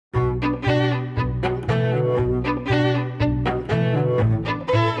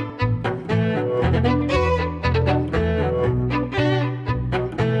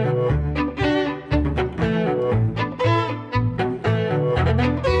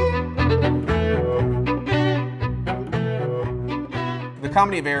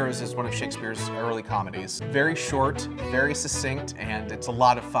Comedy of Errors is one of Shakespeare's early comedies. Very short, very succinct, and it's a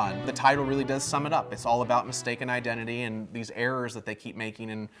lot of fun. The title really does sum it up. It's all about mistaken identity and these errors that they keep making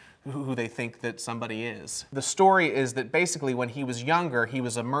and who they think that somebody is. The story is that basically when he was younger, he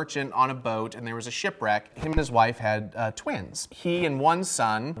was a merchant on a boat and there was a shipwreck. Him and his wife had twins. He and one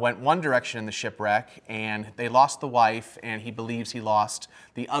son went one direction in the shipwreck and they lost the wife, and he believes he lost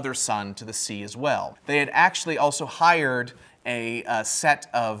the other son to the sea as well. They had actually also hired a set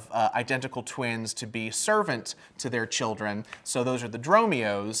of identical twins to be servant to their children. So those are the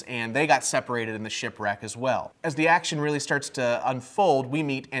Dromios, and they got separated in the shipwreck as well. As the action really starts to unfold, we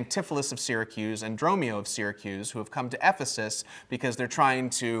meet Antipholus of Syracuse and Dromio of Syracuse, who have come to Ephesus because they're trying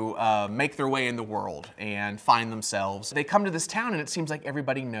to make their way in the world and find themselves. They come to this town and it seems like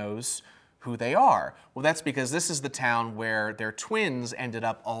everybody knows who they are. Well, that's because this is the town where their twins ended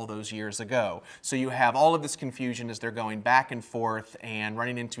up all those years ago. So you have all of this confusion as they're going back and forth and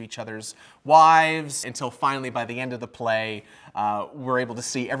running into each other's wives until finally by the end of the play, we're able to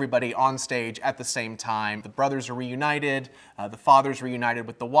see everybody on stage at the same time. The brothers are reunited, the father's reunited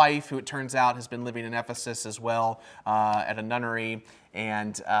with the wife, who it turns out has been living in Ephesus as well at a nunnery,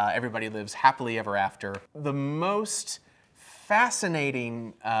 and everybody lives happily ever after. The most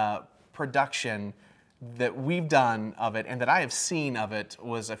fascinating production that we've done of it and that I have seen of it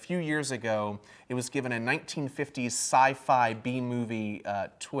was a few years ago. It was given a 1950s sci-fi B-movie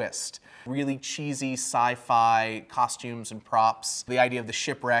twist. Really cheesy sci-fi costumes and props. The idea of the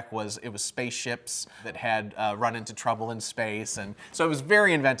shipwreck was it was spaceships that had run into trouble in space, and so it was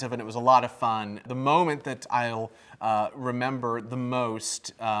very inventive and it was a lot of fun. The moment that I'll remember the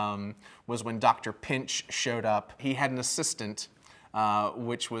most was when Dr. Pinch showed up. He had an assistant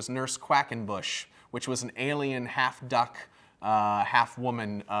which was Nurse Quackenbush, which was an alien half-duck,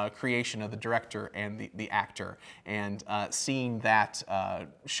 half-woman creation of the director and the actor. And seeing that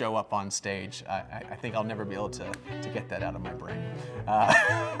show up on stage, I think I'll never be able to get that out of my brain.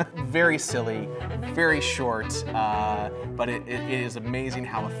 Very silly, very short, but it is amazing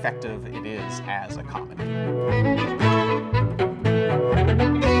how effective it is as a comedy.